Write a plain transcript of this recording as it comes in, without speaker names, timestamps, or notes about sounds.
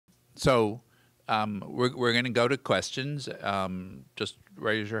So we're going to go to questions. Just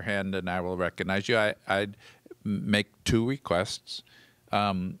raise your hand and I will recognize you. I'd make two requests.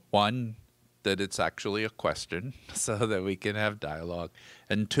 One, that it's actually a question so that we can have dialogue.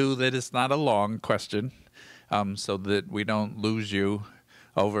 And two, that it's not a long question so that we don't lose you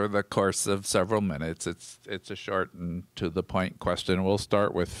over the course of several minutes. It's a short and to the point question. We'll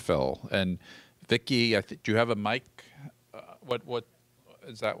start with Phil. And Vicky, do you have a mic? What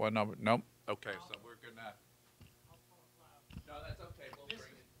is that one over? Nope. Okay, so we're gonna. No, that's okay. We'll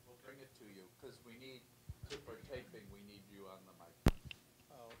bring it to you because we need for taping. We need you on the mic.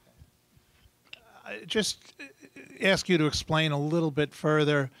 Oh, okay. Just ask you to explain a little bit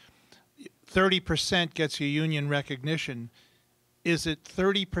further. 30% gets you union recognition. Is it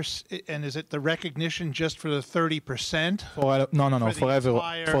 30%, and is it the recognition just for the 30%? No,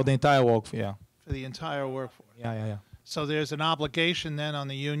 for the entire workforce. Yeah. For the entire workforce. Yeah. So there's an obligation then on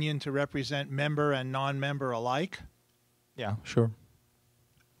the union to represent member and non-member alike? Yeah, sure.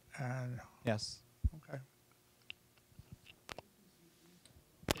 Yes. Okay.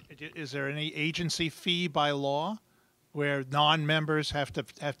 Is there any agency fee by law where non-members have to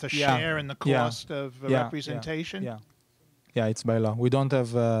share in the cost of representation? Yeah, it's by law. We don't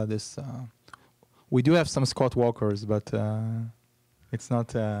have this. We do have some squat workers, but it's not.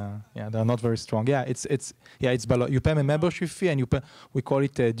 They're not very strong. Yeah, it's by law. You pay a membership fee, and we call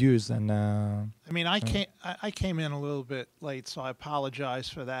it dues. And I mean, I came in a little bit late, so I apologize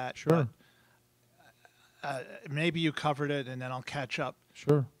for that. Sure. But, maybe you covered it, and then I'll catch up.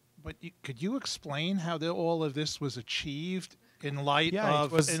 Sure. But could you explain how all of this was achieved in light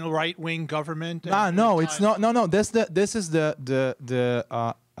of in a right-wing government? No, it's not. No. This is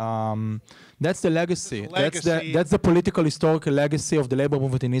that's the legacy. That's the political historical legacy of the labor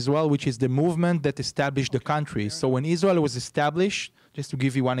movement in Israel, which is the movement that established the country. So when Israel was established, just to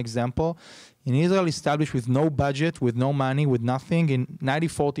give you one example, in Israel established with no budget, with no money, with nothing, in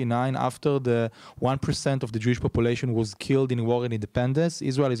 1949, after the 1% of the Jewish population was killed in war and independence,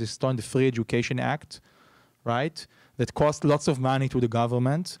 Israel is installed the Free Education Act, right? That cost lots of money to the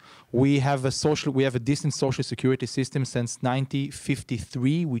government. We have a decent social security system since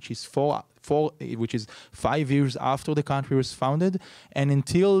 1953, which is 5 years after the country was founded, and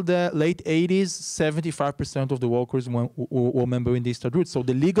until the late 80s, 75% of the workers were members in the Histadrut. So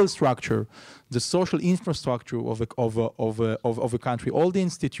the legal structure, the social infrastructure of a country, all the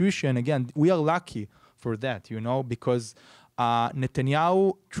institution. Again, we are lucky for that, because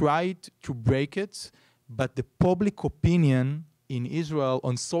Netanyahu tried to break it. But the public opinion in Israel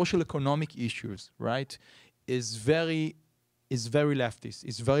on social economic issues, right, is very leftist,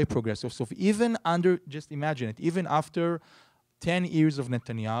 is very progressive. So even just imagine it, even after 10 years of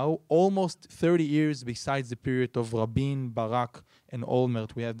Netanyahu, almost 30 years besides the period of Rabin, Barak, and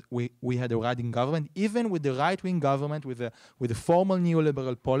Olmert, we had a right-wing government. Even with the right-wing government, with a formal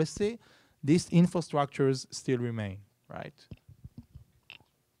neoliberal policy, these infrastructures still remain, right?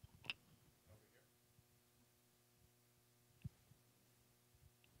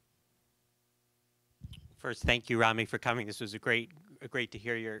 First, thank you, Rami, for coming. This was great to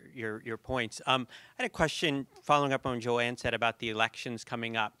hear your points. I had a question following up on Joanne said about the elections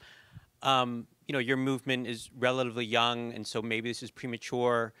coming up. Your movement is relatively young, and so maybe this is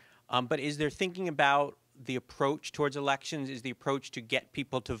premature. But is there thinking about the approach towards elections? Is the approach to get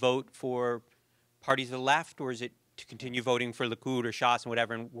people to vote for parties of the left, or is it to continue voting for Likud or Shas and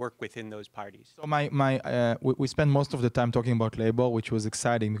whatever and work within those parties? So we spent most of the time talking about labor, which was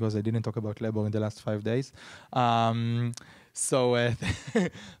exciting because I didn't talk about labor in the last 5 days.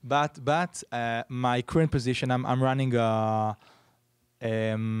 But my current position, I'm running a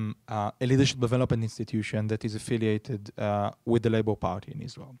leadership development institution that is affiliated with the Labour Party in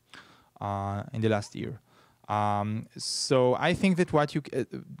Israel in the last year. So I think that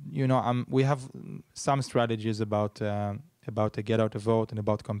we have some strategies about the get out a vote and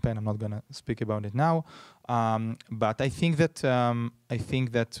about campaign. I'm not going to speak about it now, but I think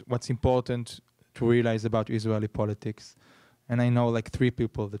that what's important to realize about Israeli politics, and I know like 3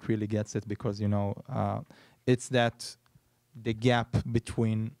 people that really gets it, because it's that the gap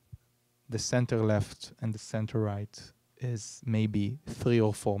between the center left and the center right is maybe 3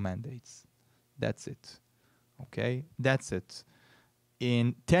 or 4 mandates. That's it. Okay, that's it.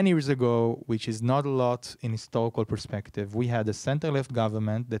 In 10 years ago, which is not a lot in historical perspective, we had a center-left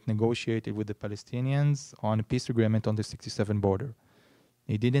government that negotiated with the Palestinians on a peace agreement on the 67 border.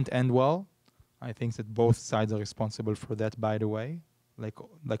 It didn't end well. I think that both sides are responsible for that, by the way,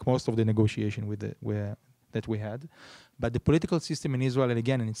 like most of the negotiation that we had. But the political system in Israel,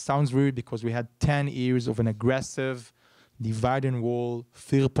 and it sounds weird because we had 10 years of an aggressive divide and rule,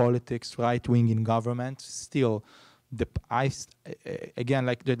 fear politics, right wing in government. Still, again,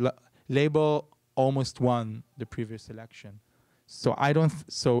 like Labour almost won the previous election. So I don't.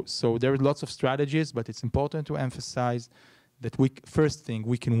 So there are lots of strategies, but it's important to emphasize that first thing,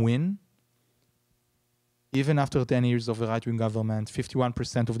 we can win. Even after 10 years of the right-wing government,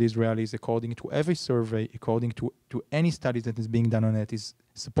 51% of the Israelis, according to every survey, according to any studies that is being done on it,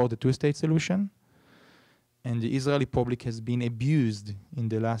 support the two-state solution. And the Israeli public has been abused in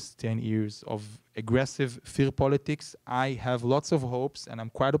the last 10 years of aggressive fear politics. I have lots of hopes, and I'm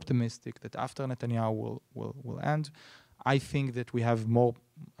quite optimistic that after Netanyahu will end, I think that we have more,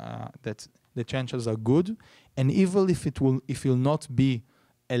 that the chances are good. And even if it will not be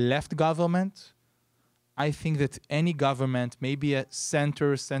a left government, I think that any government, maybe a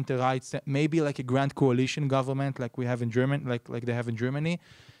center-right, maybe like a grand coalition government, like we have in Germany, like they have in Germany,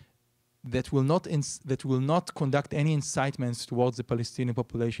 that will not conduct any incitements towards the Palestinian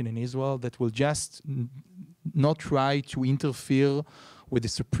population in Israel, that will just not try to interfere with the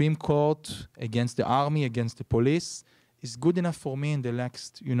Supreme Court against the army, against the police, is good enough for me in the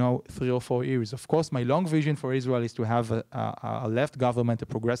next, 3 or 4 years. Of course, my long vision for Israel is to have a left government, a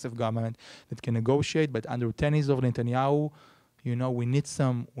progressive government that can negotiate. But under 10 years of Netanyahu, we need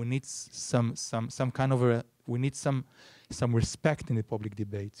some respect in the public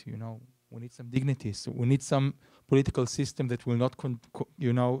debate. We need some dignity. So we need some political system that will not,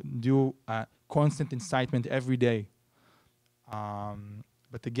 do constant incitement every day.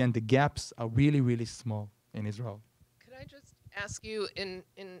 But again, the gaps are really, really small in Israel. Could I just ask you,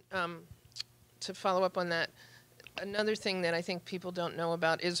 to follow up on that, another thing that I think people don't know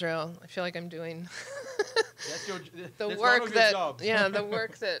about Israel, I feel like I'm doing the work that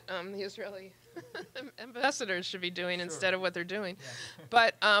the Israeli ambassadors should be doing instead of what they're doing. Yeah.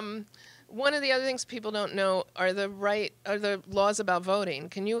 But one of the other things people don't know are the laws about voting.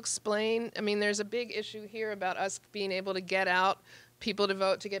 Can you explain? I mean, there's a big issue here about us being able to get out people to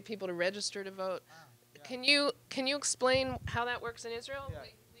vote, to get people to register to vote. Can you explain how that works in Israel?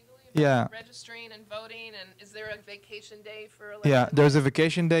 Legally, about registering and voting, and is there a vacation day for election? Yeah, there's a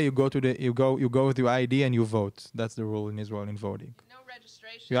vacation day. You go with your ID and you vote. That's the rule in Israel in voting. No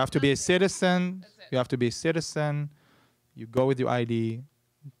registration. You have to be a citizen. You have to be a citizen. You go with your ID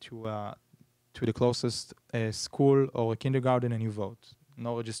to the closest school or a kindergarten and you vote.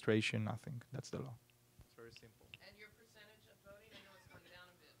 No registration, nothing. That's the law.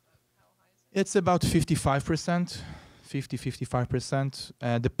 It's about 55%, 55%.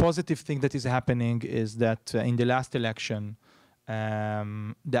 The positive thing that is happening is that in the last election,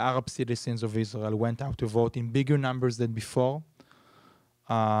 the Arab citizens of Israel went out to vote in bigger numbers than before.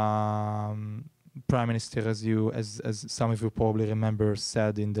 Prime Minister, as some of you probably remember,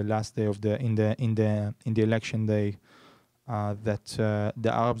 said in the last day of in the election day that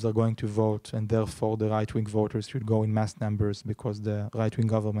the Arabs are going to vote, and therefore the right-wing voters should go in mass numbers because the right-wing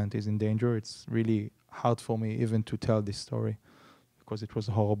government is in danger. It's really hard for me even to tell this story because it was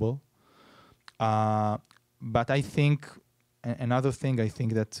horrible. But I think another thing, I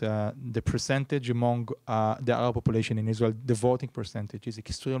think that the percentage among the Arab population in Israel, the voting percentage, is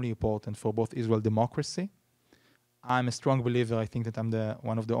extremely important for both Israel democracy. I'm a strong believer. I think that I'm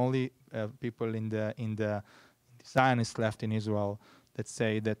one of the only people in the Zionist left in Israel that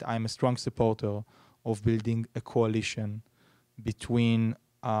say that I'm a strong supporter of building a coalition between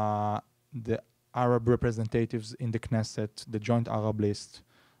the Arab representatives in the Knesset, the Joint Arab List,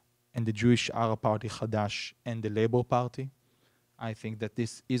 and the Jewish Arab Party Hadash and the Labour Party. I think that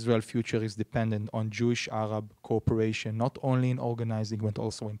this Israel future is dependent on Jewish-Arab cooperation, not only in organizing, but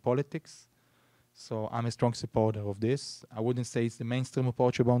also in politics. So I'm a strong supporter of this. I wouldn't say it's the mainstream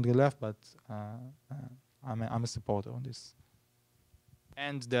approach about the left, but I'm a supporter on this.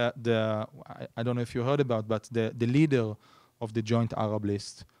 And I don't know if you heard about, but the leader of the Joint Arab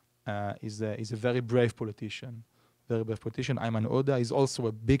List is a very brave politician. Ayman Odeh is also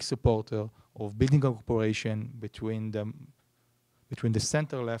a big supporter of building a cooperation between the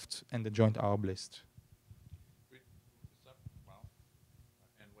center left and the Joint Arab List.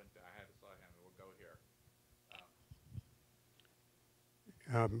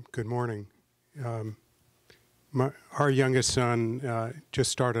 Good morning. Our youngest son just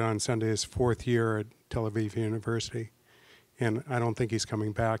started on Sunday his 4th year at Tel Aviv University, and I don't think he's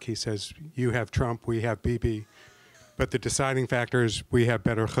coming back. He says, you have Trump, we have Bibi, but the deciding factor is we have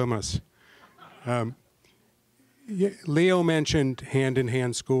better hummus. Leo mentioned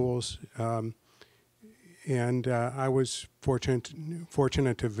hand-in-hand schools, and I was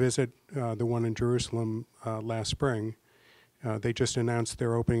fortunate to visit the one in Jerusalem last spring. They just announced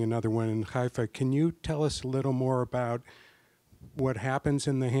they're opening another one in Haifa. Can you tell us a little more about what happens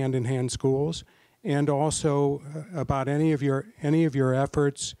in the hand-in-hand schools, and also about any of your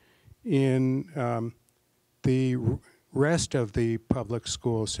efforts in the rest of the public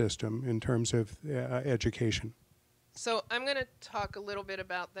school system in terms of education. So I'm going to talk a little bit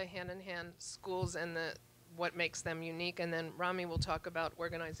about the hand-in-hand schools and what makes them unique, and then Rami will talk about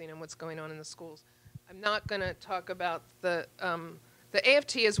organizing and what's going on in the schools. I'm not going to talk about the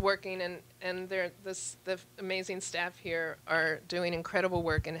AFT is working, and the amazing staff here are doing incredible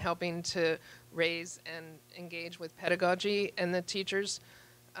work in helping to raise and engage with pedagogy and the teachers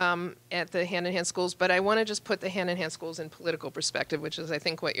at the hand-in-hand schools. But I want to just put the hand-in-hand schools in political perspective, which is, I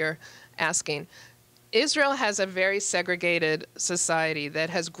think, what you're asking. Israel has a very segregated society that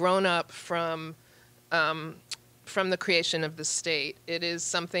has grown up from the creation of the state. It is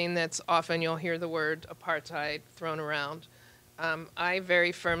something that's often, you'll hear the word apartheid thrown around. I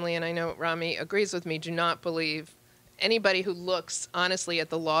very firmly, and I know Rami agrees with me, do not believe anybody who looks honestly at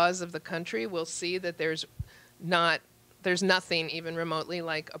the laws of the country will see that there's nothing even remotely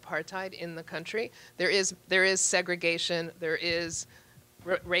like apartheid in the country. There is segregation, there is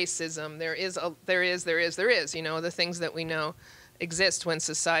racism, there is, you know, the things that we know exist when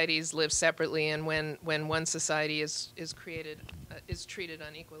societies live separately and when one society is treated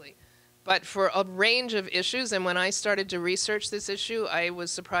unequally. But for a range of issues, and when I started to research this issue, I was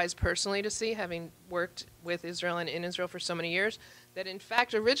surprised personally to see, having worked with Israel and in Israel for so many years, that in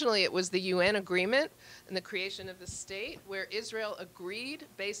fact originally it was the UN agreement and the creation of the state where Israel agreed,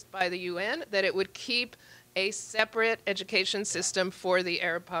 based by the UN, that it would keep a separate education system for the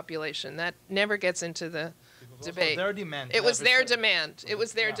Arab population. That never gets into the debate. Their demand. It was their demand. It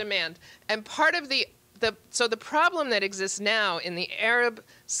was their demand. And part of so the problem that exists now in the Arab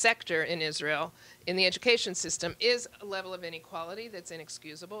sector in Israel, in the education system, is a level of inequality that's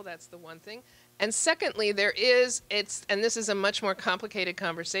inexcusable. That's the one thing. And secondly, and this is a much more complicated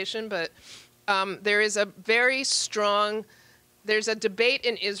conversation, but there is a very strong, there's a debate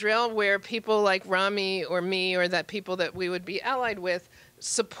in Israel where people like Rami or me or that people that we would be allied with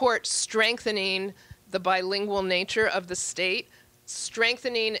support strengthening the bilingual nature of the state,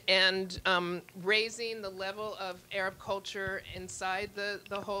 strengthening and raising the level of Arab culture inside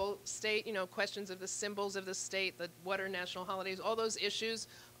the whole state, you know, questions of the symbols of the state, what are national holidays, all those issues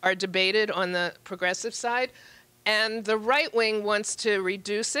are debated on the progressive side. And the right wing wants to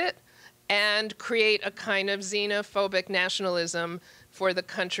reduce it and create a kind of xenophobic nationalism for the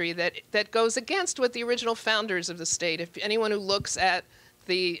country that goes against what the original founders of the state, if anyone who looks at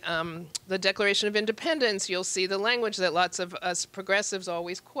the Declaration of Independence, you'll see the language that lots of us progressives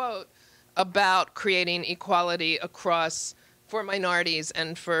always quote about creating equality for minorities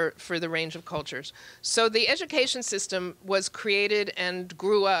and for the range of cultures. So the education system was created and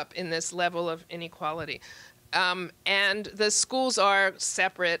grew up in this level of inequality. And the schools are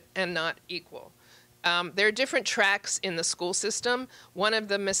separate and not equal. There are different tracks in the school system. One of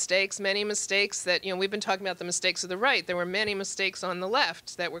the many mistakes that, you know, we've been talking about the mistakes of the right. There were many mistakes on the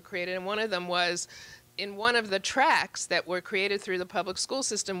left that were created, and one of them was in one of the tracks that were created through the public school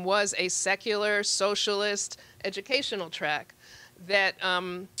system was a secular socialist educational track that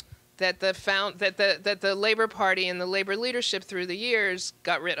the Labor Party and the labor leadership through the years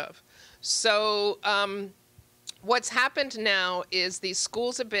got rid of. So what's happened now is these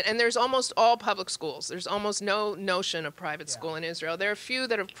schools have been, and there's almost all public schools. There's almost no notion of private school in Israel. There are a few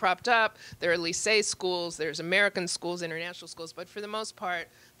that have propped up. There are lycée schools. There's American schools, international schools. But for the most part,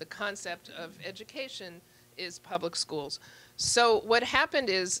 the concept of education is public schools. So what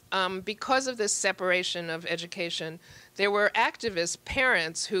happened is, because of this separation of education, there were activist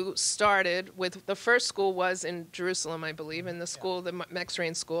parents who started with, the first school was in Jerusalem, I believe, in the school, the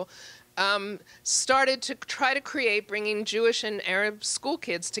Mexrain school, started to try to create, bringing Jewish and Arab school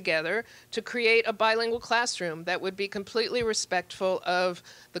kids together to create a bilingual classroom that would be completely respectful of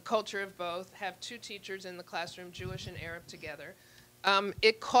the culture of both, have two teachers in the classroom, Jewish and Arab together.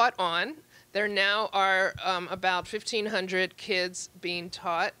 It caught on. There now are about 1,500 kids being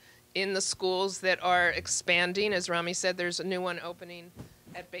taught in the schools that are expanding. As Rami said, there's a new one opening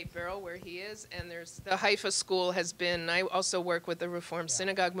at Beit Berel where he is, and there's the Haifa school has been, I also work with the Reform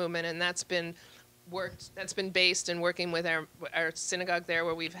Synagogue movement, and that's been based and working with our synagogue there,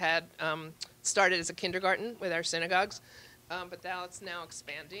 where we've had, started as a kindergarten with our synagogues, but now it's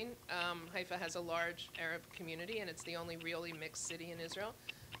expanding. Haifa has a large Arab community, and it's the only really mixed city in Israel.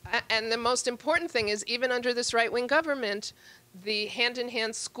 And the most important thing is, even under this right-wing government, the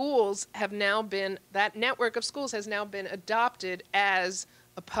hand-in-hand schools have now been, that network of schools has now been adopted as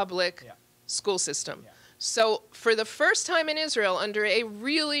a public school system. So for the first time in Israel, under a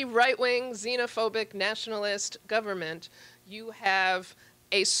really right-wing, xenophobic, nationalist government, you have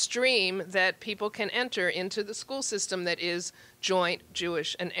a stream that people can enter into the school system that is joint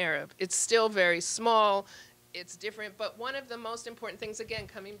Jewish and Arab. It's still very small, it's different, but one of the most important things, again,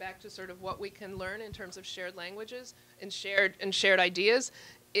 coming back to sort of what we can learn in terms of shared languages and shared ideas,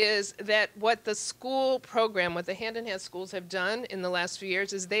 is that what the school program, what the hand-in-hand schools have done in the last few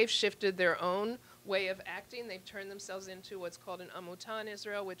years is they've shifted their own way of acting. They've turned themselves into what's called an Amutah in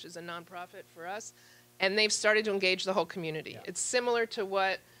Israel, which is a nonprofit for us, and they've started to engage the whole community. Yeah. It's similar to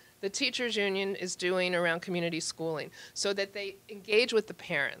what the teachers union is doing around community schooling, so that they engage with the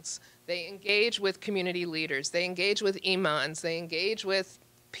parents, they engage with community leaders, they engage with imams, they engage with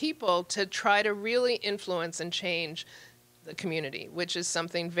people to try to really influence and change the community, which is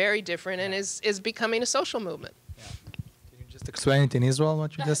something very different and is becoming a social movement. Yeah. Can you just explain it in Israel,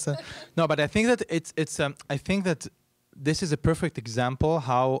 what you just said? No, but I think that I think that this is a perfect example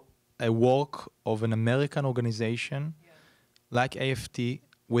how a work of an American organization like AFT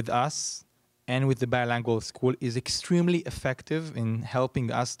with us and with the bilingual school is extremely effective in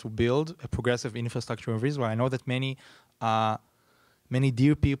helping us to build a progressive infrastructure of Israel. I know that many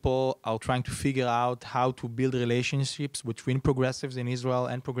dear people are trying to figure out how to build relationships between progressives in Israel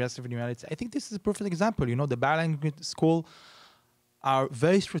and progressive in the United States. I think this is a perfect example. You know, the bilingual school are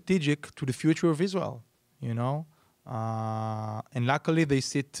very strategic to the future of Israel, you know. And luckily they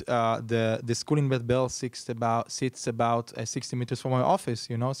the school in Beth Bell sits about 60 meters from my office,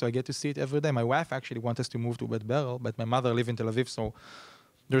 you know, so I get to see it every day. My wife actually wants us to move to Beth Bell, but my mother lives in Tel Aviv, so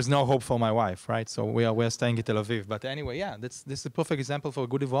there's no hope for my wife, right? So we're staying in Tel Aviv. But anyway, yeah, this is a perfect example for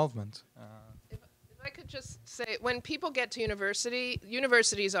good involvement. If I could just say, when people get to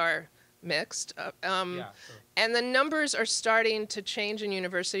universities are mixed, sure. And the numbers are starting to change in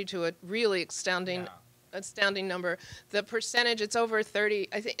university to a really astounding number. The percentage, it's over 30.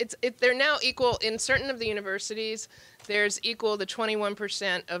 I think they're now equal in certain of the universities. There's equal, the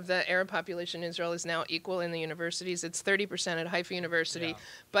 21% of the Arab population in Israel is now equal in the universities. It's 30% at Haifa University.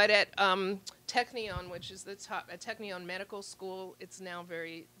 But at Technion, which is the top, at Technion Medical School, it's now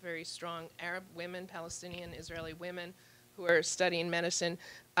very, very strong. Arab women, Palestinian, Israeli women who are studying medicine.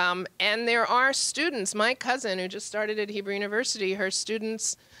 And there are students, my cousin who just started at Hebrew University, her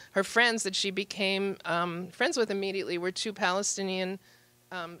friends that she became friends with immediately were two Palestinian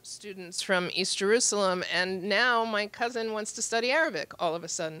students from East Jerusalem, and now my cousin wants to study Arabic all of a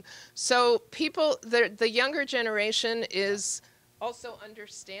sudden. So people, the younger generation is also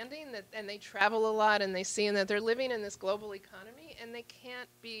understanding that, and they travel a lot, and they see that they're living in this global economy, and they can't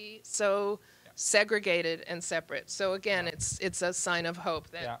be so segregated and separate. So again, it's a sign of hope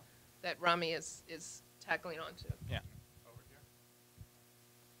that Rami is tackling onto. Yeah.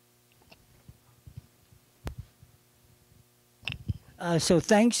 So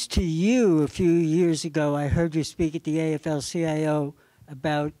thanks to you, a few years ago, I heard you speak at the AFL-CIO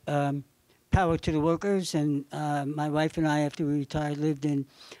about power to the workers, and my wife and I, after we retired, lived in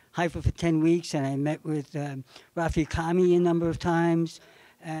Haifa for 10 weeks, and I met with Rafi Kami a number of times,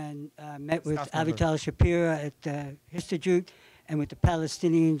 and met with Avital Shapira at Histadrut, and with the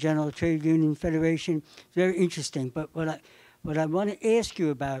Palestinian General Trade Union Federation. It's very interesting. But what I want to ask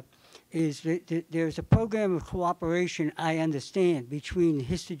you about is that there's a program of cooperation, I understand, between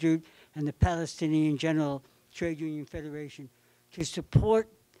Histadrut and the Palestinian General Trade Union Federation to support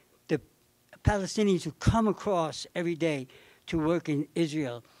the Palestinians who come across every day to work in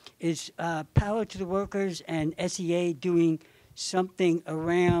Israel. Is Power to the Workers and SEA doing something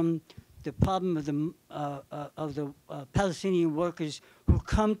around the problem of the Palestinian workers who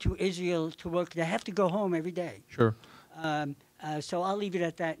come to Israel to work? They have to go home every day. Sure. So I'll leave it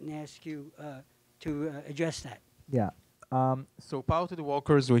at that and ask you to address that. Yeah. So Power to the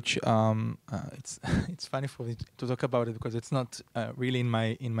Workers, which it's funny for me to talk about it because it's not really in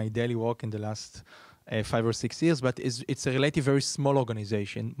my daily work in the last 5 or 6 years, but it's a relatively very small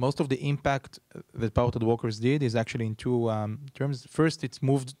organization. Most of the impact that Power to the Workers did is actually in two terms. First, it's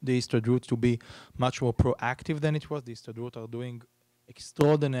moved the Histadrut to be much more proactive than it was. The Histadrut are doing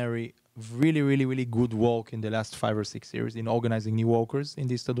extraordinary, really good work in the last 5 or 6 years in organizing new workers in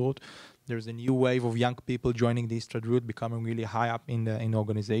the Histadrut. There's a new wave of young people joining the Histadrut, becoming really high up in the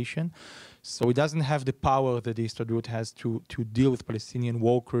organization. So it doesn't have the power that the Histadrut has to deal with Palestinian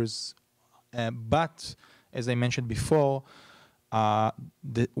workers. But as I mentioned before,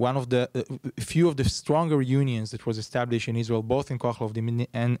 one of the few of the stronger unions that was established in Israel, both in Koach La'ovdim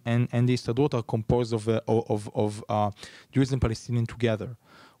and the Histadrut, are composed of Jews and Palestinians together.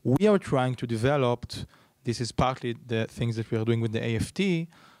 We are trying to develop, this is partly the things that we are doing with the AFT,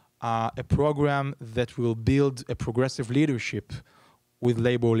 a program that will build a progressive leadership with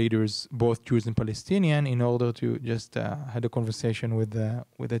labor leaders, both Jews and Palestinian, in order to just had a conversation with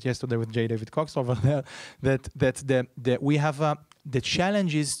that yesterday with J. David Cox over there. That we have the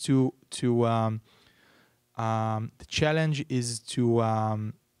challenge is to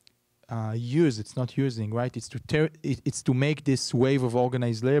use. It's not using, right? It's to make this wave of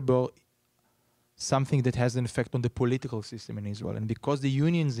organized labor something that has an effect on the political system in Israel. And because the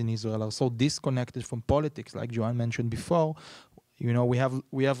unions in Israel are so disconnected from politics, like Joanne mentioned before, you know, we have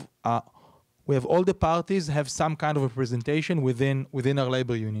all the parties have some kind of representation within our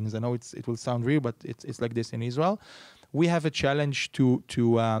labor unions. I know it will sound weird, but it's like this in Israel. We have a challenge to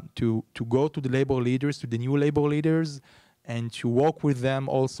go to the labor leaders, to the new labor leaders, and to work with them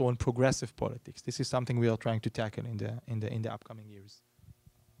also on progressive politics. This is something we are trying to tackle in the upcoming years.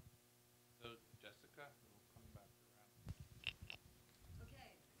 So Jessica, we'll come back around.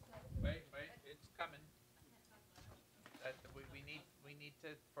 Okay. Wait, it's coming. We need to,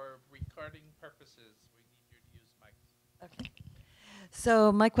 for recording purposes, we need you to use mics. Okay.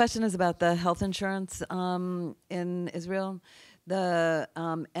 So my question is about the health insurance in Israel.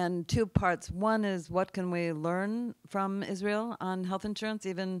 And two parts. One is, what can we learn from Israel on health insurance,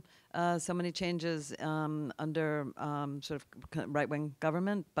 even so many changes under sort of right-wing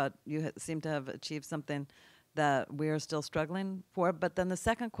government, but you seem to have achieved something that we are still struggling for. But then the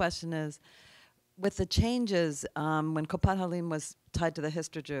second question is, with the changes, when Kopat Halim was tied to the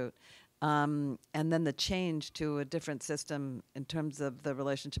Histadrut, and then the change to a different system in terms of the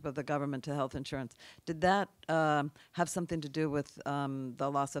relationship of the government to health insurance, did that have something to do with the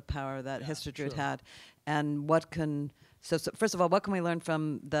loss of power that Histadrut had? And so first of all, what can we learn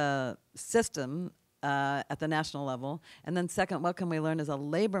from the system at the national level? And then second, what can we learn as a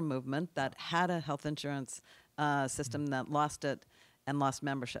labor movement that had a health insurance system that lost it and lost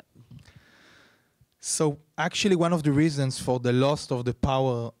membership? So actually, one of the reasons for the loss of the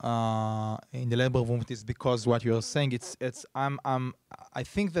power in the labor movement is because what you are saying. I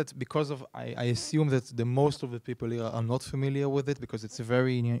think that because of I assume that the most of the people here are not familiar with it, because it's a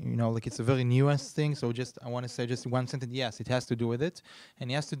very it's a very nuanced thing. So I want to say just one sentence. Yes, it has to do with it, and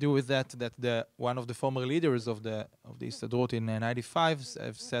it has to do with that one of the former leaders of the Histadrut in '95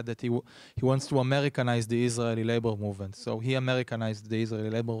 have said that he wants to Americanize the Israeli labor movement. So he Americanized the Israeli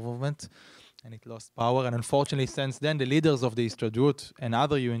labor movement, and it lost power. And unfortunately, since then, the leaders of the Histadrut and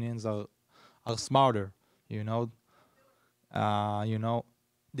other unions are smarter. The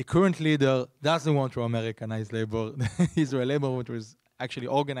current leader doesn't want to Americanize labor. The Israeli labor movement is actually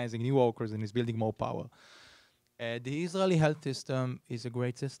organizing new workers and is building more power. The Israeli health system is a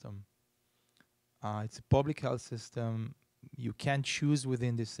great system. It's a public health system. You can't choose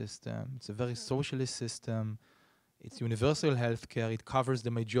within this system. It's a very socialist system. It's universal health care. It covers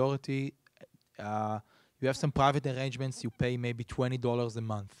the majority. You have some private arrangements. You pay maybe $20 a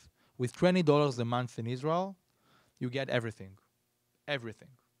month. With $20 a month in Israel, you get everything. Everything.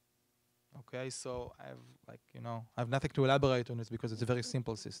 Okay, so I have nothing to elaborate on this because it's a very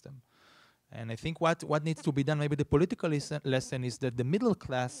simple system. And I think what needs to be done, maybe the political lesson is that the middle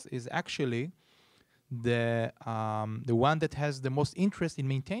class is actually the one that has the most interest in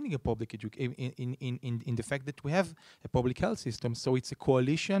maintaining a public education, in the fact that we have a public health system. So it's a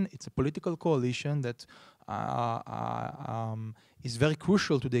coalition, it's a political coalition that is very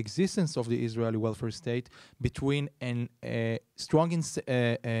crucial to the existence of the Israeli welfare state, between strong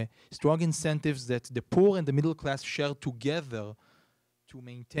incentives that the poor and the middle class share together to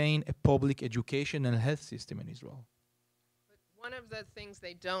maintain a public education and health system in Israel. One of the things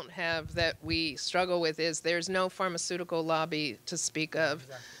they don't have that we struggle with is there's no pharmaceutical lobby to speak of.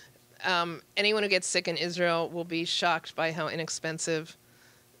 Exactly. Anyone who gets sick in Israel will be shocked by how inexpensive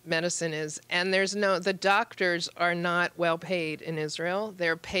medicine is. And the doctors are not well paid in Israel.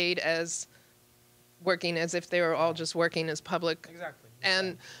 They're paid as working as if they were all just working as public. Exactly.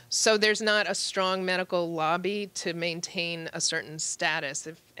 And so there's not a strong medical lobby to maintain a certain status.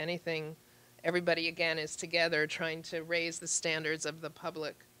 If anything, everybody again is together trying to raise the standards of the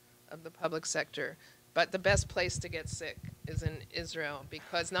public sector. But the best place to get sick is in Israel,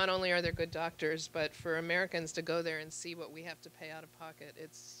 because not only are there good doctors, but for Americans to go there and see what we have to pay out of pocket,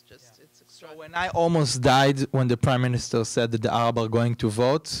 it's extraordinary. So when I almost died when the Prime Minister said that the Arab are going to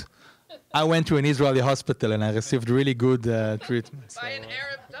vote, I went to an Israeli hospital and I received really good treatment. By an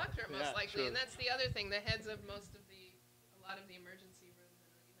Arab doctor, most likely. Sure. And that's the other thing. The heads of a lot of the emergency rooms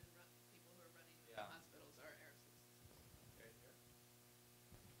and even people who are running the hospitals are Arab citizens.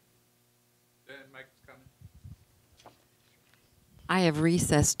 Mike's coming. I have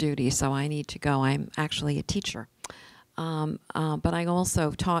recess duty, so I need to go. I'm actually a teacher. but I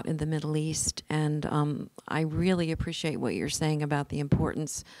also taught in the Middle East, and I really appreciate what you're saying about the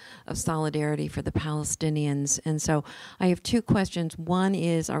importance of solidarity for the Palestinians. And so I have two questions. One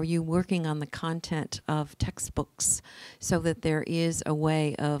is, are you working on the content of textbooks so that there is a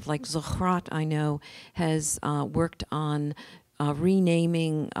way of, like Zuhrat, I know, has worked on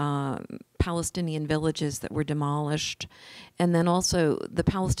renaming Palestinian villages that were demolished. And then also the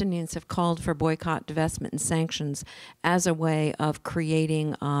Palestinians have called for boycott, divestment, and sanctions as a way of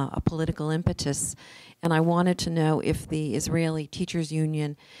creating a political impetus. And I wanted to know if the Israeli Teachers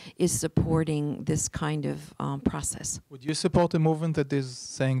Union is supporting this kind of process. Would you support a movement that is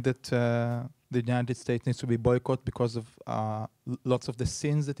saying that the United States needs to be boycotted because of lots of the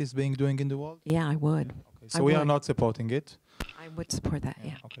sins that is being doing in the world? Yeah, I would. Okay, so we are not supporting it. I would support that,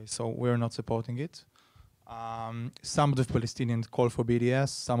 yeah. Okay, so we're not supporting it. Some of the Palestinians call for BDS.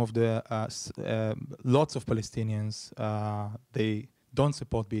 Some of the, lots of Palestinians, they don't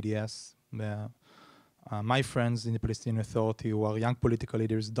support BDS. My friends in the Palestinian Authority who are young political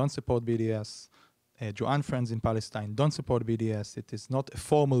leaders don't support BDS. Joanne friends in Palestine don't support BDS. It is not a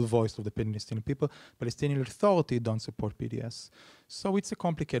formal voice of the Palestinian people. Palestinian Authority don't support BDS. So it's a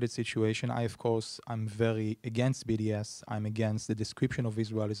complicated situation. I, of course, I'm very against BDS. I'm against the description of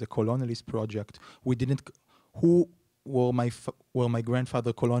Israel as a colonialist project. We didn't, who were my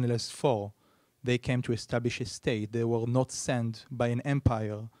grandfather colonialists for? They came to establish a state. They were not sent by an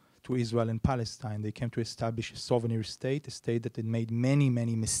empire to Israel and Palestine. They came to establish a sovereign state, a state that had made many,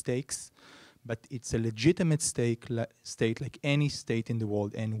 many mistakes. But it's a legitimate state like any state in the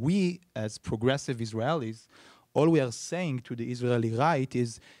world. And we, as progressive Israelis, all we are saying to the Israeli right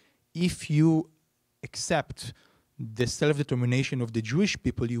is, if you accept the self-determination of the Jewish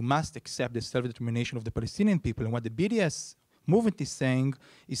people, you must accept the self-determination of the Palestinian people. And what the BDS movement is saying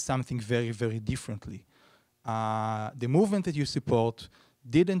is something very, very differently. The movement that you support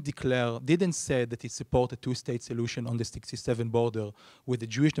didn't say that it supports a two-state solution on the 67 border with a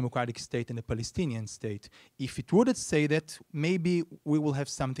Jewish democratic state and a Palestinian state. If it wouldn't say that, maybe we will have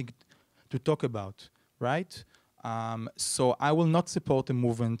something to talk about, right? So I will not support a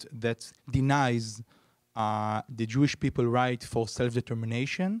movement that denies the Jewish people right for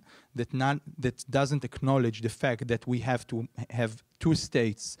self-determination, that doesn't acknowledge the fact that we have to have two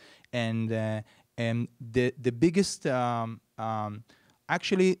states. And the biggest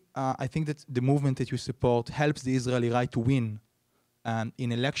actually, I think that the movement that you support helps the Israeli right to win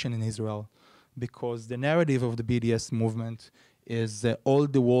in election in Israel, because the narrative of the BDS movement is all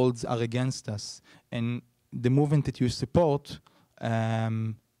the worlds are against us. And the movement that you support,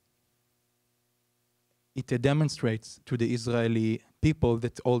 it demonstrates to the Israeli people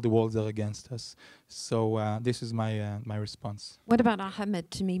that all the worlds are against us. So this is my response. What about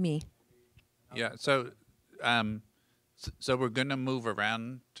Ahmed Tamimi? Yeah, so we're going to move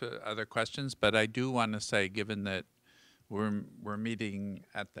around to other questions, but I do want to say, given that we're meeting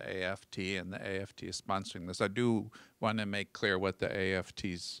at the AFT and the AFT is sponsoring this, I do want to make clear what the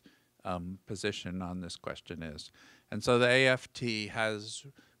AFT's position on this question is. And so the AFT has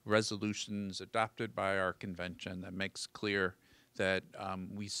resolutions adopted by our convention that makes clear that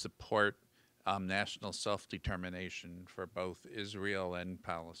we support national self-determination for both Israel and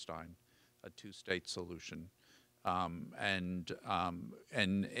Palestine, a two-state solution. And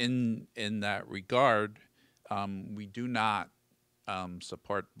in that regard, we do not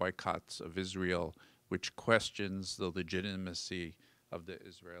support boycotts of Israel, which questions the legitimacy of the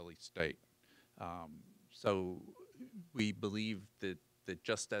Israeli state. So we believe that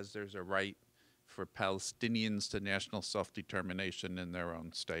just as there's a right for Palestinians to national self-determination in their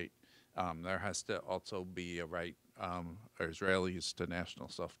own state, there has to also be a right for Israelis to national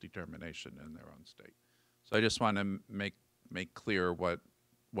self-determination in their own state. So I just want to make clear what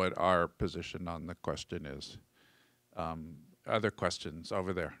our position on the question is. Other questions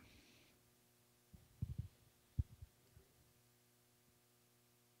over there?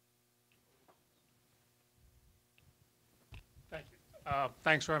 Thank you.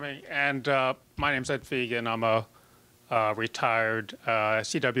 Thanks, Remy. And my name's Ed Fegan. I'm a retired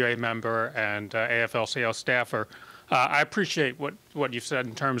CWA member and AFL-CIO staffer. I appreciate what you've said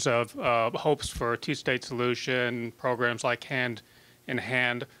in terms of hopes for a two-state solution, programs like Hand in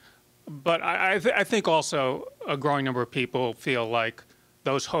Hand. But I think also a growing number of people feel like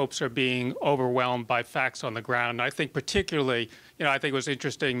those hopes are being overwhelmed by facts on the ground. And I think particularly, I think it was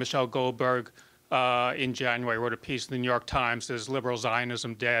interesting, Michelle Goldberg in January wrote a piece in the New York Times, "Is liberal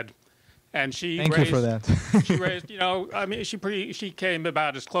Zionism dead?" And she Thank you for that. She raised, I mean, she came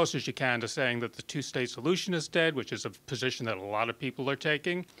about as close as she can to saying that the two-state solution is dead, which is a position that a lot of people are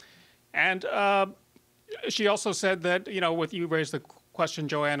taking. And she also said that, with you raised the question,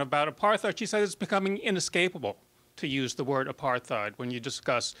 Joanne, about apartheid, she said it's becoming inescapable to use the word apartheid when you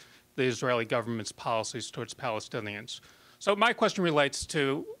discuss the Israeli government's policies towards Palestinians. So my question relates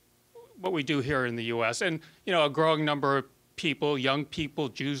to what we do here in the U.S. And, a growing number of people, young people,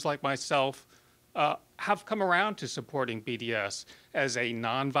 Jews like myself, have come around to supporting BDS as a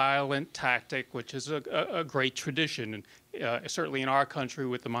nonviolent tactic, which is a great tradition, certainly in our country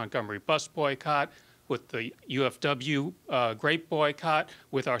with the Montgomery bus boycott, with the UFW grape boycott,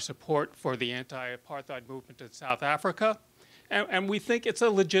 with our support for the anti-apartheid movement in South Africa. And we think it's a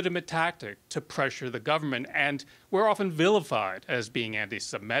legitimate tactic to pressure the government. And we're often vilified as being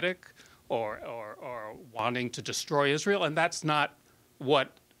anti-Semitic or wanting to destroy Israel. And that's not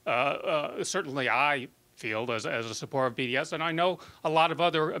what certainly I feel as a supporter of BDS. And I know a lot of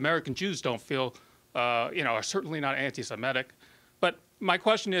other American Jews don't feel, are certainly not anti-Semitic. But my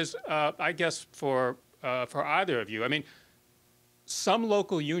question is, I guess, for either of you, I mean, some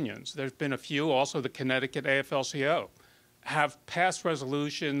local unions, there's been a few, also the Connecticut AFL-CIO, have passed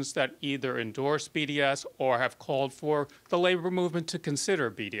resolutions that either endorse BDS or have called for the labor movement to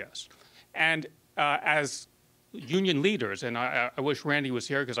consider BDS. And as union leaders, and I wish Randy was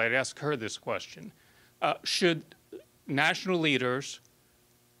here because I'd ask her this question, should national leaders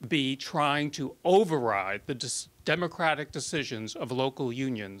be trying to override the democratic decisions of local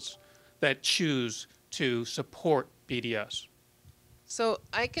unions that choose to support BDS? So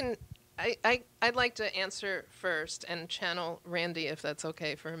I'd like to answer first and channel Randy, if that's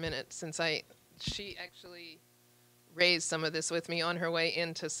okay, for a minute, since she actually raised some of this with me on her way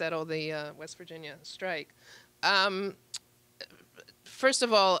in to settle the West Virginia strike. First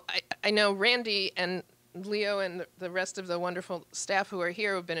of all, I know Randy and Leo and the rest of the wonderful staff who are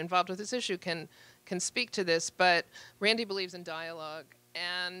here who have been involved with this issue can speak to this, but Randy believes in dialogue,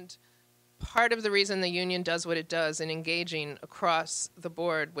 and part of the reason the union does what it does in engaging across the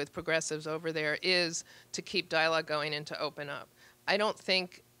board with progressives over there is to keep dialogue going and to open up. I don't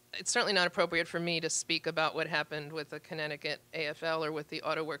think, it's certainly not appropriate for me to speak about what happened with the Connecticut AFL or with the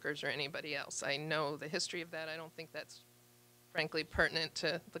auto workers or anybody else. I know the history of that. I don't think that's frankly pertinent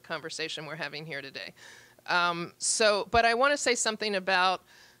to the conversation we're having here today. But I want to say something about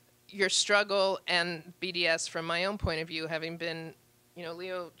your struggle and BDS from my own point of view, having been,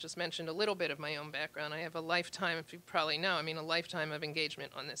 Leo just mentioned a little bit of my own background. I have a lifetime, if you probably know, a lifetime of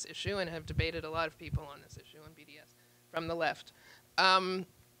engagement on this issue and have debated a lot of people on this issue on BDS from the left.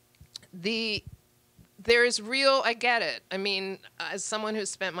 There is real, I get it. As someone who's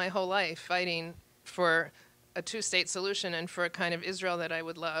spent my whole life fighting for a two-state solution and for a kind of Israel that I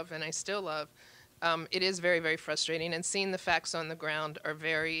would love and I still love, it is very, very frustrating. And seeing the facts on the ground are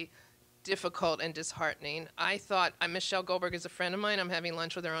very difficult and disheartening. I thought, Michelle Goldberg is a friend of mine. I'm having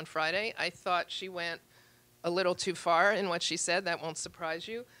lunch with her on Friday. I thought she went a little too far in what she said. That won't surprise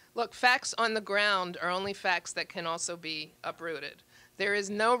you. Look, facts on the ground are only facts that can also be uprooted. There is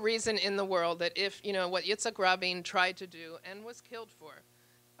no reason in the world that if, what Yitzhak Rabin tried to do and was killed for,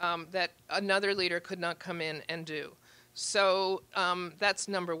 that another leader could not come in and do. So that's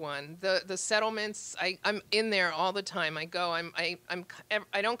number one. The settlements, I'm in there all the time. I go.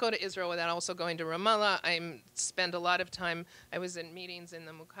 I don't go to Israel without also going to Ramallah. I spend a lot of time. I was in meetings in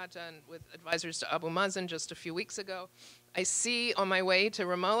the Muqata with advisors to Abu Mazen just a few weeks ago. I see on my way to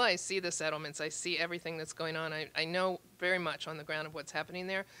Ramallah, I see the settlements. I see everything that's going on. I know very much on the ground of what's happening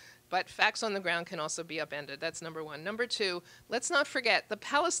there. But facts on the ground can also be upended. That's number one. Number two, let's not forget, the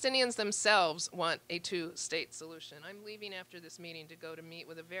Palestinians themselves want a two-state solution. I'm leaving after this meeting to go to meet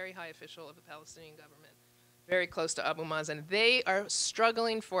with a very high official of the Palestinian government, very close to Abu Mazen. They are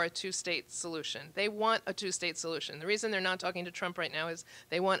struggling for a two-state solution. They want a two-state solution. The reason they're not talking to Trump right now is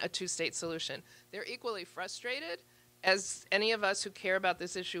they want a two-state solution. They're equally frustrated, as any of us who care about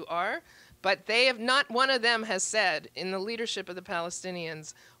this issue are, but they have not, one of them has said in the leadership of the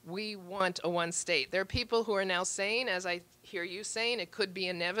Palestinians, we want a one state. There are people who are now saying, as I hear you saying, it could be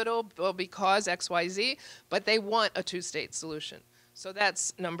inevitable because XYZ, but they want a two-state solution. So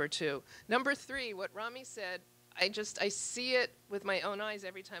that's number two. Number three, what Rami said, I see it with my own eyes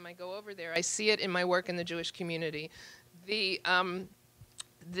every time I go over there. I see it in my work in the Jewish community. The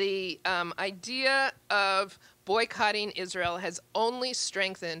idea of boycotting Israel has only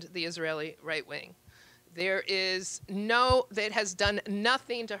strengthened the Israeli right wing. It has done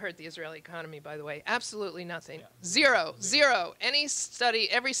nothing to hurt the Israeli economy, by the way. Absolutely nothing. Yeah. Zero.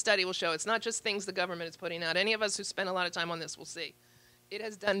 Every study will show it's not just things the government is putting out. Any of us who spend a lot of time on this will see. It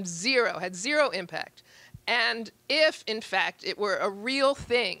has done had zero impact. And if, in fact, it were a real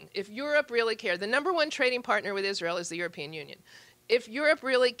thing, if Europe really cared, the number one trading partner with Israel is the European Union. if Europe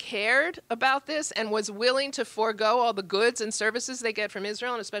really cared about this and was willing to forego all the goods and services they get from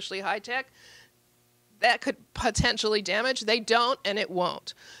Israel, and especially high tech, that could potentially damage. They don't, and it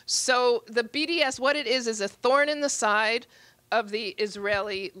won't. So the BDS, what it is a thorn in the side of the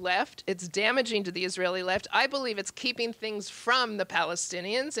Israeli left. It's damaging to the Israeli left. I believe it's keeping things from the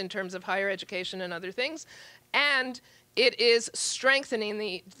Palestinians in terms of higher education and other things. And it is strengthening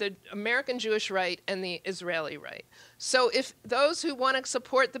the American Jewish right and the Israeli right. So if those who want to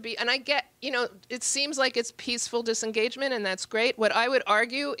support the and I get, it seems like it's peaceful disengagement, and that's great. What I would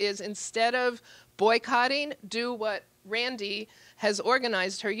argue is instead of boycotting, do what Randy has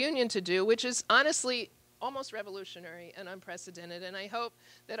organized her union to do, which is honestly almost revolutionary and unprecedented. And I hope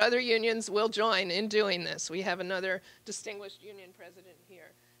that other unions will join in doing this. We have another distinguished union president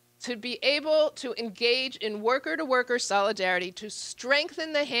here. To be able to engage in worker-to-worker solidarity to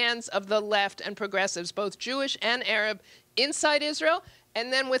strengthen the hands of the left and progressives, both Jewish and Arab, inside Israel,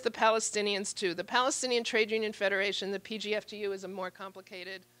 and then with the Palestinians too. The Palestinian Trade Union Federation, the PGFTU, is a more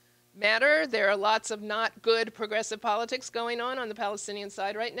complicated matter. There are lots of not good progressive politics going on the Palestinian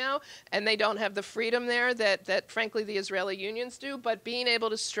side right now, and they don't have the freedom there that frankly the Israeli unions do. But being able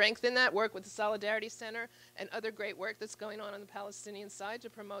to strengthen that work with the Solidarity Center and other great work that's going on the Palestinian side to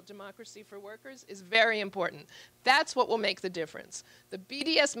promote democracy for workers is very important. That's what will make the difference. The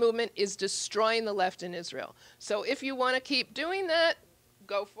BDS movement is destroying the left in Israel. So if you want to keep doing that,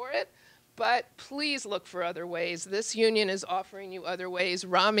 go for it. But please look for other ways. This union is offering you other ways.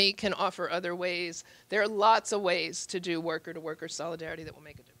 Rami can offer other ways. There are lots of ways to do worker-to-worker solidarity that will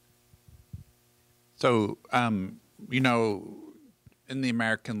make a difference. So, in the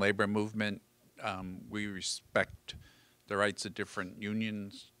American labor movement, we respect the rights of different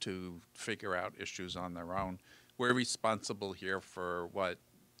unions to figure out issues on their own. We're responsible here for what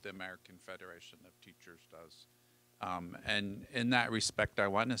the American Federation of Teachers does. And in that respect, I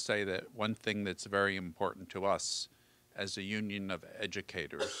want to say that one thing that's very important to us as a union of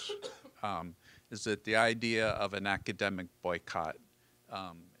educators is that the idea of an academic boycott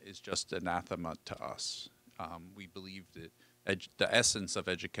is just anathema to us. We believe that the essence of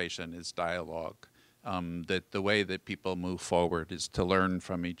education is dialogue, that the way that people move forward is to learn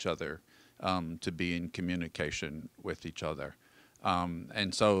from each other, to be in communication with each other.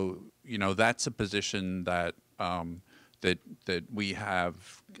 And so, that's a position that that we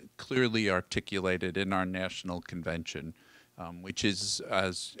have clearly articulated in our national convention, which is,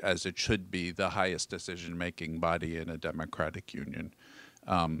 as it should be, the highest decision-making body in a democratic union.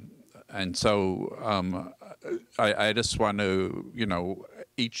 And so I just want to,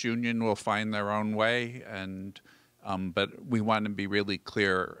 each union will find their own way, and but we want to be really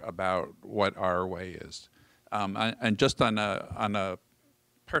clear about what our way is. And just on a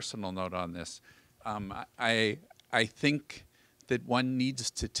personal note on this, I think that one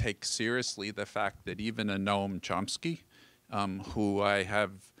needs to take seriously the fact that even a Noam Chomsky, who I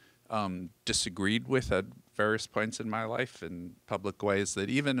have disagreed with at various points in my life in public ways, that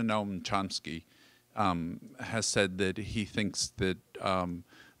even a Noam Chomsky has said that he thinks that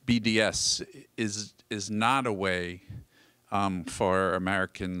BDS is not a way for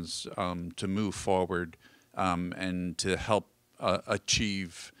Americans to move forward and to help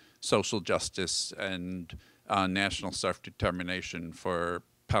achieve social justice and national self-determination for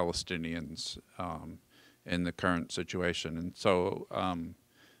Palestinians in the current situation. And so,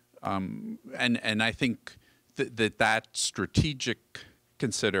 and I think that strategic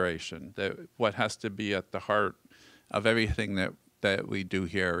consideration, that what has to be at the heart of everything that we do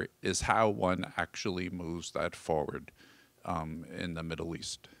here is how one actually moves that forward in the Middle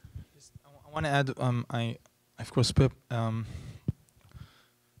East. I want to add, I of course,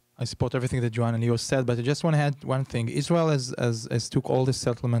 I support everything that Joanne and Leo said, but I just want to add one thing. Israel has took all the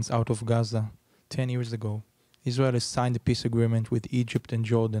settlements out of Gaza 10 years ago. Israel has signed a peace agreement with Egypt and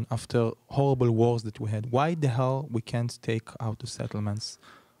Jordan after horrible wars that we had. Why the hell we can't take out the settlements?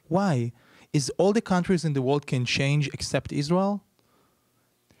 Why? Is all the countries in the world can change except Israel?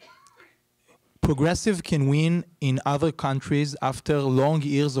 Progressive can win in other countries after long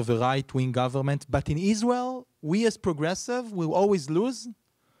years of a right-wing government, but in Israel, we as progressive will always lose.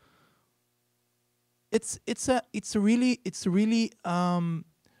 It's a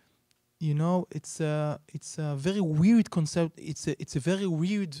very weird concept. It's a very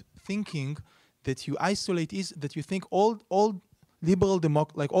weird thinking that you isolate that you think all liberal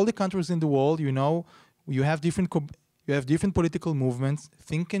like all the countries in the world, you have different political movements,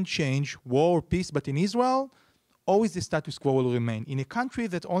 things can change, war or peace, but in Israel, always the status quo will remain. In a country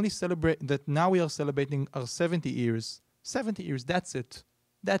that now we are celebrating our 70 years, that's it.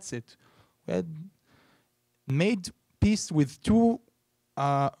 We had made peace with two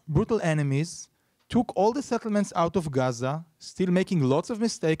brutal enemies, took all the settlements out of Gaza, still making lots of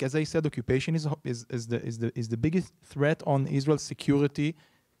mistakes. As I said, occupation is the biggest threat on Israel's security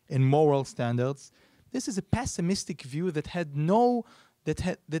and moral standards. This is a pessimistic view that has no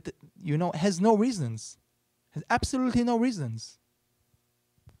reasons, has absolutely no reasons.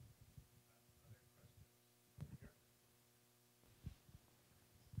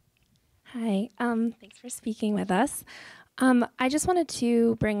 Hi, thanks for speaking with us. I just wanted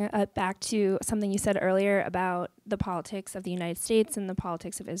to bring it back to something you said earlier about the politics of the United States and the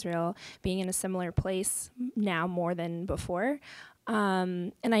politics of Israel being in a similar place now more than before.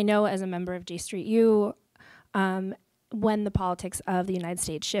 And I know as a member of J Street U, when the politics of the United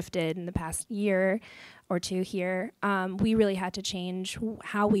States shifted in the past year or two here, we really had to change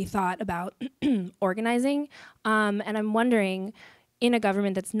how we thought about organizing. And I'm wondering, in a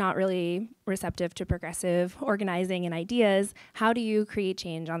government that's not really receptive to progressive organizing and ideas, how do you create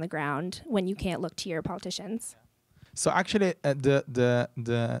change on the ground when you can't look to your politicians? So actually,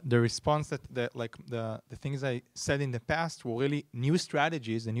 the response that the things I said in the past were really new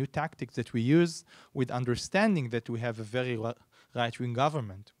strategies and new tactics that we use with understanding that we have a very right-wing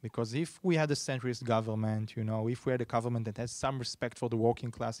government. Because if we had a centrist government, if we had a government that has some respect for the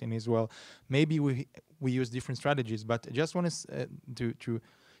working class in Israel, maybe we use different strategies. But I just want to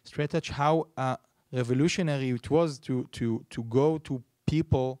straight touch how revolutionary it was to go to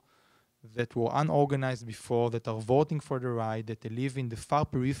people that were unorganized before, that are voting for the right, that they live in the far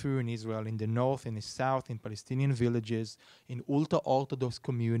periphery in Israel, in the north, in the south, in Palestinian villages, in ultra-Orthodox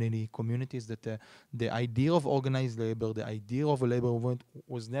communities that the idea of organized labor, the idea of a labor movement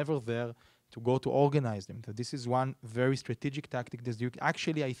was never there to go to organize them. So this is one very strategic tactic.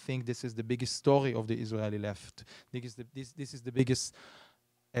 Actually, I think this is the biggest story of the Israeli left. This is the biggest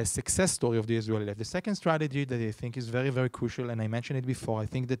success story of the Israeli left. The second strategy that I think is very, very crucial, and I mentioned it before, I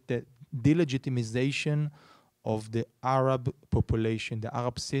think that the delegitimization of the Arab population, the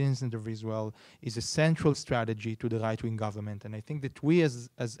Arab citizens of Israel, is a central strategy to the right-wing government. And I think that we as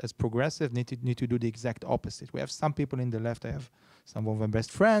progressive need to do the exact opposite. We have some people in the left, I have some of my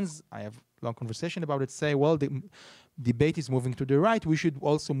best friends, I have long conversation about it, say, well, the debate is moving to the right, we should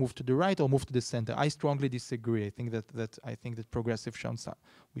also move to the right or move to the center. I strongly disagree. I think that progressive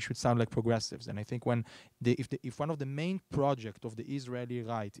we should sound like progressives. And I think if one of the main projects of the Israeli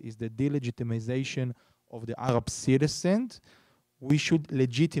right is the delegitimization of the Arab citizens, we should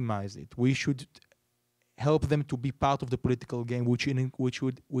legitimize it. We should help them to be part of the political game, we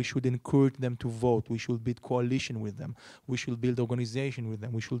should encourage them to vote. We should build coalition with them. We should build organization with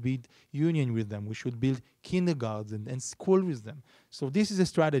them. We should build union with them. We should build kindergarten and school with them. So this is a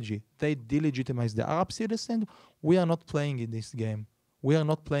strategy. They delegitimize the Arab citizen. We are not playing in this game. We are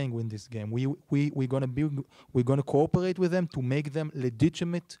not playing in this game. We're gonna cooperate with them to make them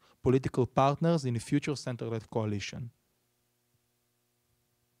legitimate political partners in a future center-led coalition.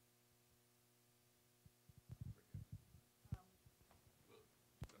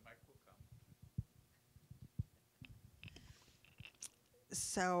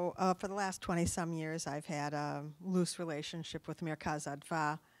 So for the last 20-some years, I've had a loose relationship with Merkaz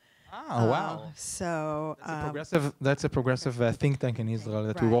Adva. Ah, wow. So that's a progressive think tank in Israel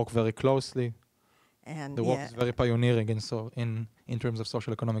that we work very closely. And the work is very pioneering in terms of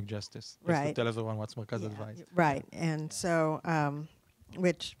social economic justice. Just to tell everyone what's Merkaz Adva is. Right, and so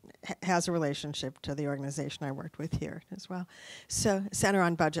which has a relationship to the organization I worked with here as well. So Center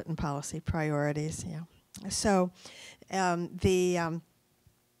on Budget and Policy Priorities. Yeah. So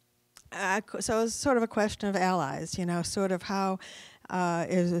so it's sort of a question of allies, sort of how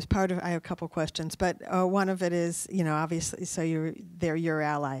is part of. I have a couple questions, but one of it is, obviously, so they're your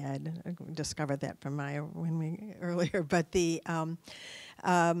ally. I discovered that from earlier, but the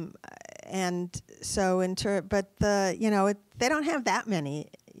and so they don't have that many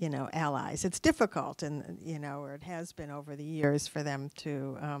allies. It's difficult, and or it has been over the years for them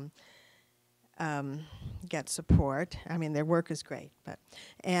to. Get support. I mean, their work is great,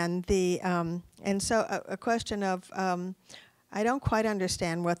 and so a question of I don't quite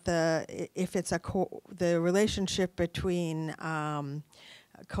understand what if it's the relationship between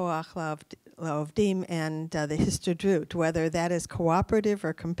Koach La'ovdim and the Histadrut, whether that is cooperative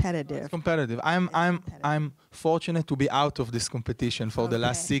or competitive. It's competitive. I'm fortunate to be out of this competition for the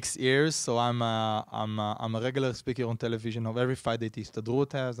last 6 years. So I'm a regular speaker on television of every fight that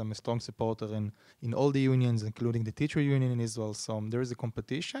Histadrut has. I'm a strong supporter in all the unions, including the teacher union in Israel. So there is a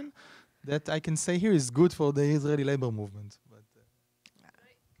competition that I can say here is good for the Israeli labor movement.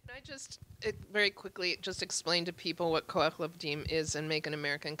 Can I just very quickly just explain to people what Koach L'Avdim is and make an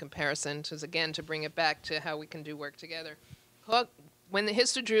American comparison, again, to bring it back to how we can do work together. When the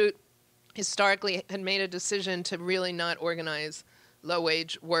Histadrut historically had made a decision to really not organize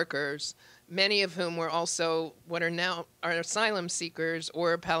low-wage workers, many of whom were also what are now are asylum seekers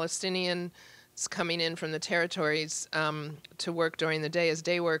or Palestinians coming in from the territories to work during the day as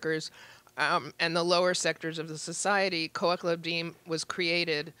day workers, and the lower sectors of the society, Koach L'Avdim was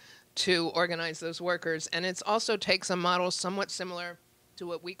created to organize those workers. And it also takes a model somewhat similar to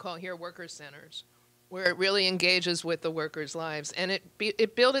what we call here worker centers, where it really engages with the workers' lives. And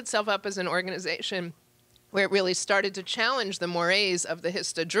it built itself up as an organization where it really started to challenge the mores of the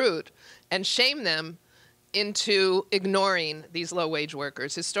Histadrut and shame them into ignoring these low-wage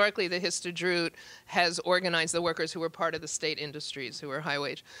workers. Historically, the Histadrut has organized the workers who were part of the state industries, who were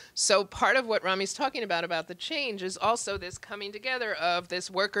high-wage. So part of what Rami's talking about the change, is also this coming together of this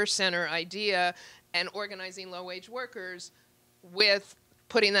worker center idea and organizing low-wage workers with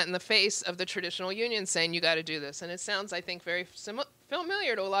putting that in the face of the traditional union saying, you got to do this. And it sounds, I think, very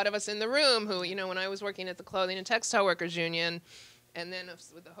familiar to a lot of us in the room who, you know, when I was working at the Clothing and Textile Workers Union, and then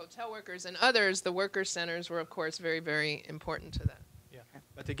with the hotel workers and others, the worker centers were, of course, very, very important to that. Yeah.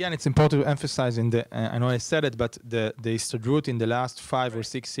 But again, it's important to emphasize I know I said it, but the Histadrut in the last 5 or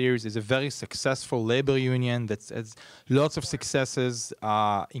 6 years is a very successful labor union that has lots of successes,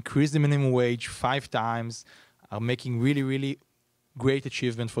 increased the minimum wage 5 times, are making really, really great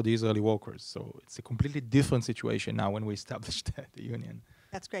achievement for the Israeli workers. So it's a completely different situation now when we established the union.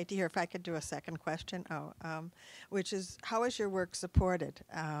 That's great to hear. If I could do a second question, which is, how is your work supported?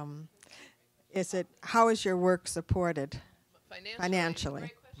 How is your work supported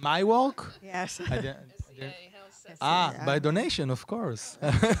financially? My work? Yes. By donation, of course.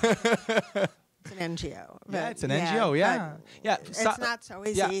 It's an NGO. Yeah, it's an NGO. Yeah, yeah. It's not so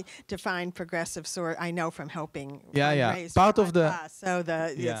easy to find progressive sort. I know from helping. Yeah. Part of the.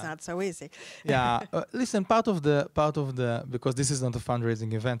 It's not so easy. Yeah. Listen, part of the because this is not a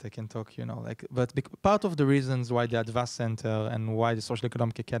fundraising event. I can talk, but part of the reasons why the Adva Center and why the Social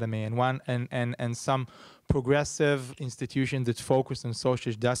Economic Academy and some progressive institutions that focus on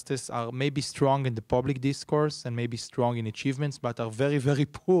social justice are maybe strong in the public discourse and maybe strong in achievements, but are very, very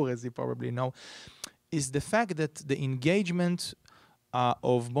poor, as you probably know, is the fact that the engagement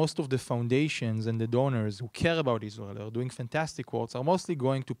of most of the foundations and the donors who care about Israel, are doing fantastic work, are mostly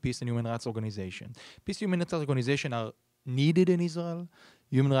going to peace and human rights organizations. Peace and human rights organizations are needed in Israel.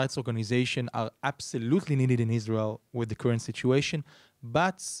 Human rights organizations are absolutely needed in Israel with the current situation,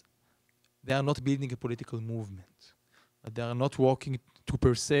 but they are not building a political movement. They are not working to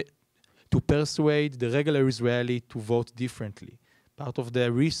persuade the regular Israeli to vote differently. Part of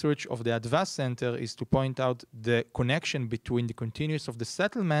the research of the Adva Center is to point out the connection between the continuance of the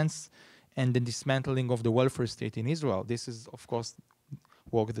settlements and the dismantling of the welfare state in Israel. This is, of course,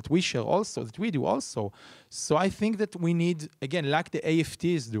 work that we share also, that we do also. So I think that we need, again, like the AFT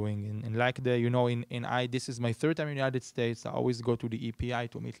is doing, and like the, this is my 3rd time in the United States. I always go to the EPI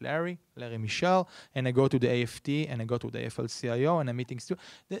to meet Larry Michel, and I go to the AFT, and I go to the AFL-CIO, and I'm meeting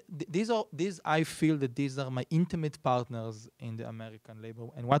these I feel that these are my intimate partners in the American labor.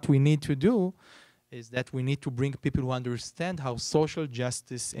 And what we need to do is that we need to bring people who understand how social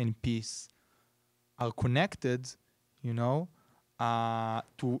justice and peace are connected,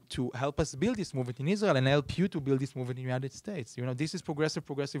 to help us build this movement in Israel and help you to build this movement in the United States. This is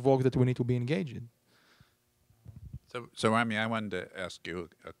progressive work that we need to be engaged in. So Rami, I wanted to ask you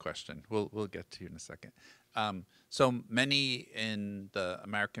a question. We'll get to you in a second. So many in the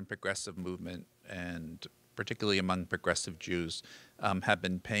American progressive movement, and particularly among progressive Jews, have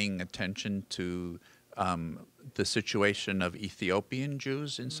been paying attention to the situation of Ethiopian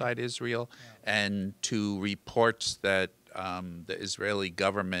Jews inside Israel, and to reports that the Israeli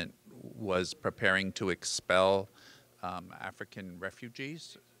government was preparing to expel African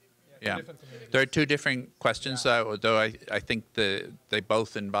refugees. Yeah, there are 2 different questions, though I think they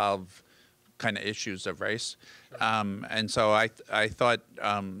both involve kind of issues of race, and so I thought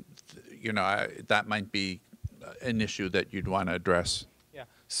that might be an issue that you'd want to address. Yeah.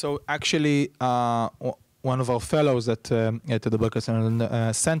 So actually, one of our fellows at the Berkeley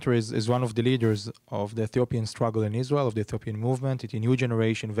Center is one of the leaders of the Ethiopian struggle in Israel, of the Ethiopian movement. It's a new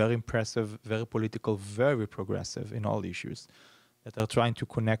generation, very impressive, very political, very progressive in all issues. that are trying to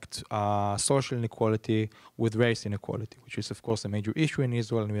connect social inequality with race inequality, which is, of course, a major issue in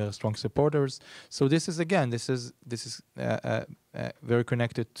Israel, and we are strong supporters. So this is, again, this is very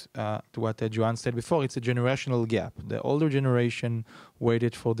connected to what Joanne said before. It's a generational gap. The older generation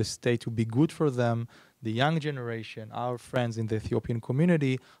waited for the state to be good for them. The young generation, our friends in the Ethiopian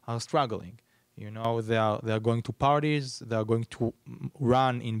community, are struggling. You know, they are going to parties. They are going to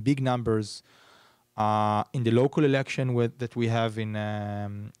run in big numbers in the local election that we have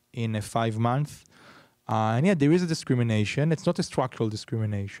in 5 months. And yeah, there is a discrimination. It's not a structural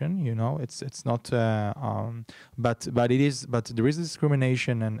discrimination, you know. It's not, but it is. But there is a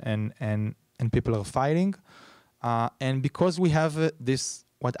discrimination, and people are fighting. And because we have this,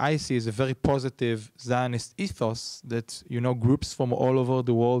 what I see is a very positive Zionist ethos that, you know, groups from all over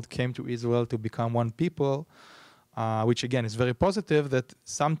the world came to Israel to become one people. Which again is very positive, that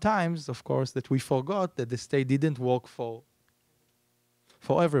sometimes, of course, that we forgot that the state didn't work for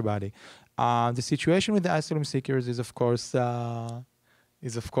everybody. The situation with the asylum seekers is of course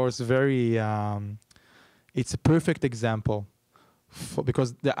very, it's a perfect example,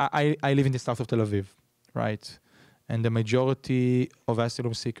 because I live in the south of Tel Aviv, right? And the majority of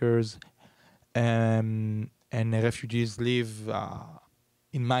asylum seekers and refugees live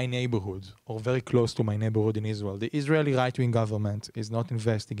in my neighborhood, or very close to my neighborhood in Israel. The Israeli right-wing government is not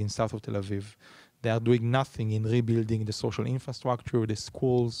investing in south of Tel Aviv. They are doing nothing in rebuilding the social infrastructure, the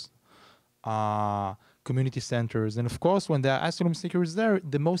schools, community centers. And of course, when there are asylum seekers there,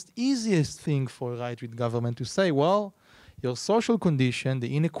 the most easiest thing for a right-wing government to say, well, your social condition,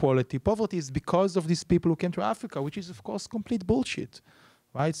 the inequality, poverty is because of these people who came to Africa, which is of course complete bullshit,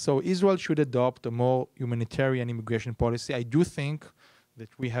 right? So Israel should adopt a more humanitarian immigration policy. I do think that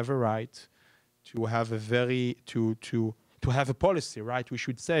we have a right to have to have a policy, right? We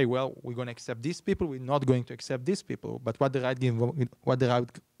should say, well, we're going to accept these people, we're not going to accept these people. But what the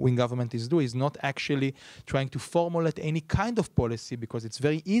right-wing government is doing is not actually trying to formulate any kind of policy, because it's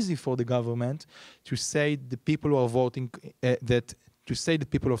very easy for the government to say the people who are voting, to say the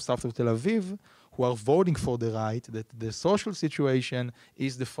people of south of Tel Aviv who are voting for the right, that the social situation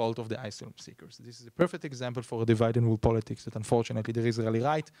is the fault of the asylum seekers. This is a perfect example for a divide and rule politics that unfortunately the Israeli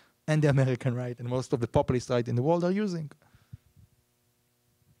right and the American right and most of the populist right in the world are using.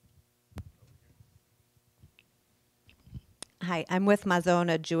 Hi, I'm with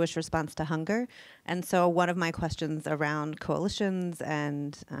Mazon, a Jewish Response to Hunger. And so one of my questions around coalitions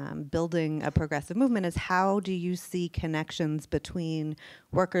and building a progressive movement is, how do you see connections between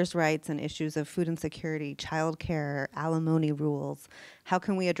workers' rights and issues of food insecurity, childcare, alimony rules? How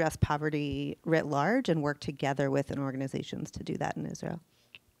can we address poverty writ large and work together within organizations to do that in Israel?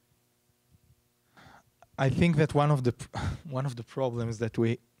 I think that one of the problems that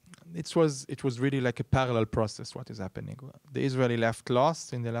it was really like a parallel process what is happening. The Israeli left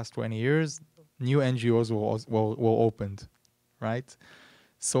lost in the last 20 years. New NGOs were opened, right?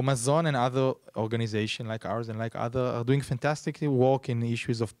 So Mazon and other organizations like ours and like other are doing fantastic work in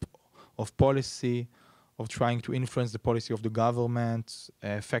issues of policy, of trying to influence the policy of the government,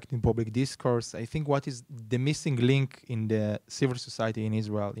 affecting public discourse. I think what is the missing link in the civil society in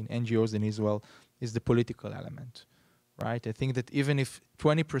Israel, in NGOs in Israel, is the political element. Right? I think that even if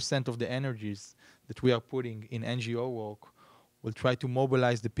 20% of the energies that we are putting in NGO work will try to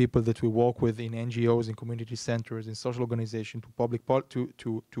mobilize the people that we work with in NGOs, in community centers, in social organizations,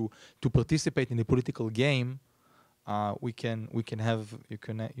 to participate in the political game, we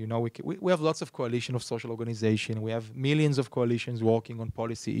have lots of coalition of social organization. We have millions of coalitions working on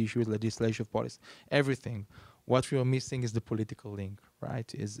policy issues, legislative policy, everything. What we are missing is the political link,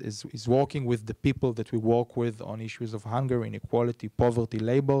 right? Is working with the people that we work with on issues of hunger, inequality, poverty,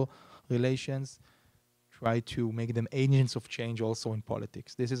 labor relations. Try to make them agents of change also in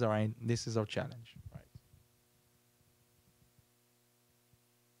politics. This is our challenge, right?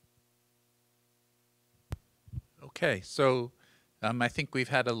 Okay, so I think we've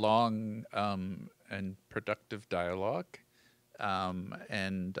had a long and productive dialogue,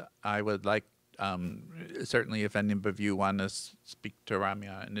 and I would like. Certainly, if any of you want to speak to Rami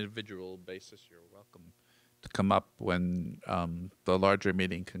on an individual basis, you're welcome to come up when the larger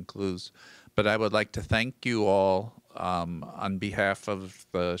meeting concludes. But I would like to thank you all on behalf of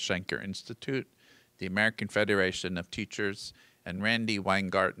the Schenker Institute, the American Federation of Teachers, and Randy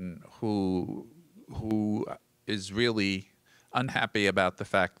Weingarten, who is really unhappy about the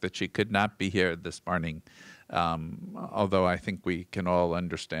fact that she could not be here this morning, although I think we can all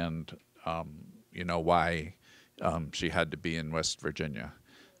understand why she had to be in West Virginia.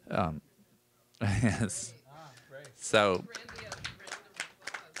 Yes. So,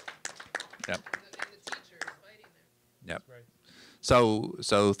 yep. Yep.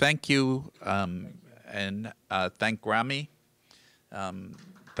 So thank you, and thank Rami,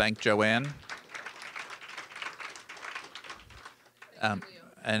 thank Joanne,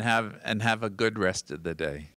 and have a good rest of the day.